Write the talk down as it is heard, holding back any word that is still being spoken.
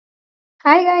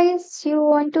Hi guys, you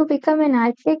want to become an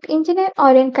architect, engineer,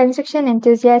 or a construction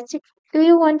enthusiast? Do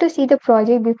you want to see the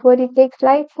project before it takes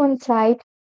life on site?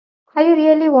 Are you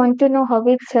really want to know how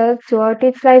it serves throughout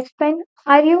its lifespan?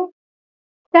 Are you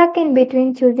stuck in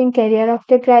between choosing career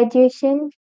after graduation?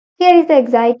 Here is the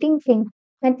exciting thing.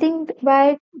 Nothing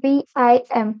but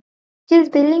BIM, which is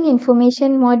building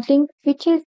information modeling,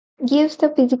 gives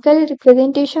the physical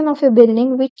representation of a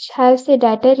building which has a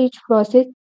data-rich process.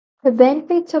 The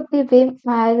benefits of the BIM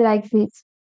are like this: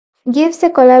 gives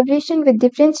a collaboration with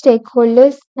different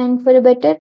stakeholders and for a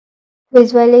better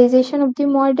visualization of the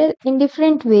model in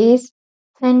different ways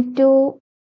and to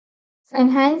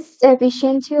enhance the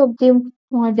efficiency of the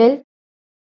model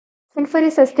and for a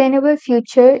sustainable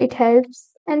future it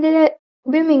helps and there are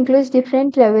BIM includes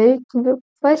different levels. The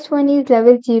first one is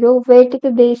level 0 where it is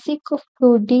the basic of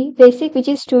 2D basic which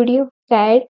is studio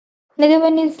CAD. Another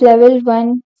one is level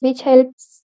 1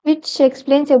 which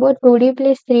explains about 2D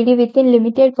plus 3D within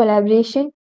limited collaboration.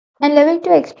 And level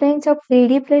 2 explains of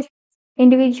 3D plus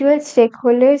individual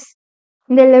stakeholders.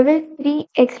 The level 3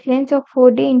 explains of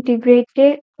 4D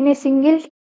integrated in a single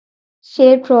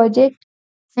shared project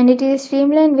and it is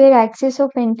streamlined where access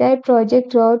of entire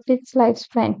project throughout its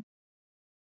lifespan.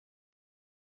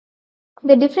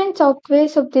 The different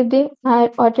softwares of the BIM are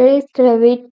Autodesk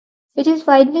Revit, which is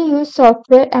widely used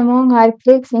software among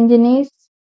architects, engineers.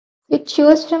 It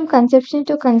shows from conception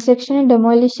to construction and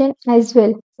demolition as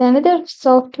well. Another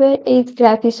software is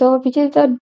Graphisoft, which is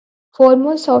the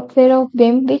foremost software of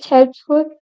BIM, which help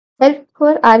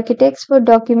for architects for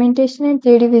documentation and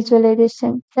 3D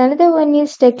visualization. Another one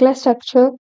is Tekla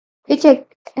Structure, which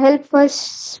help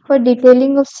us for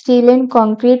detailing of steel and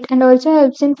concrete and also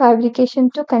helps in fabrication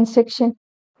to construction.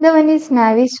 The one is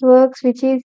Navisworks,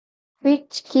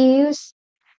 which gives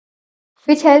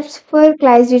which helps for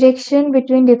class direction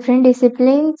between different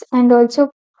disciplines and also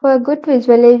for good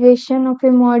visualization of a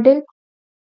model.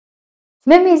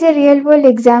 BIM is a real world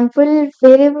example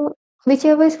wherever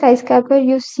whichever skyscraper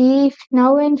you see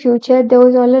now and future,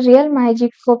 those all a real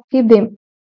magic of the BIM.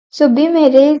 So BIM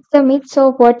erases the myths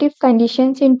of what if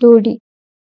conditions in 2D.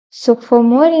 So for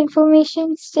more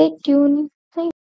information, stay tuned. Thank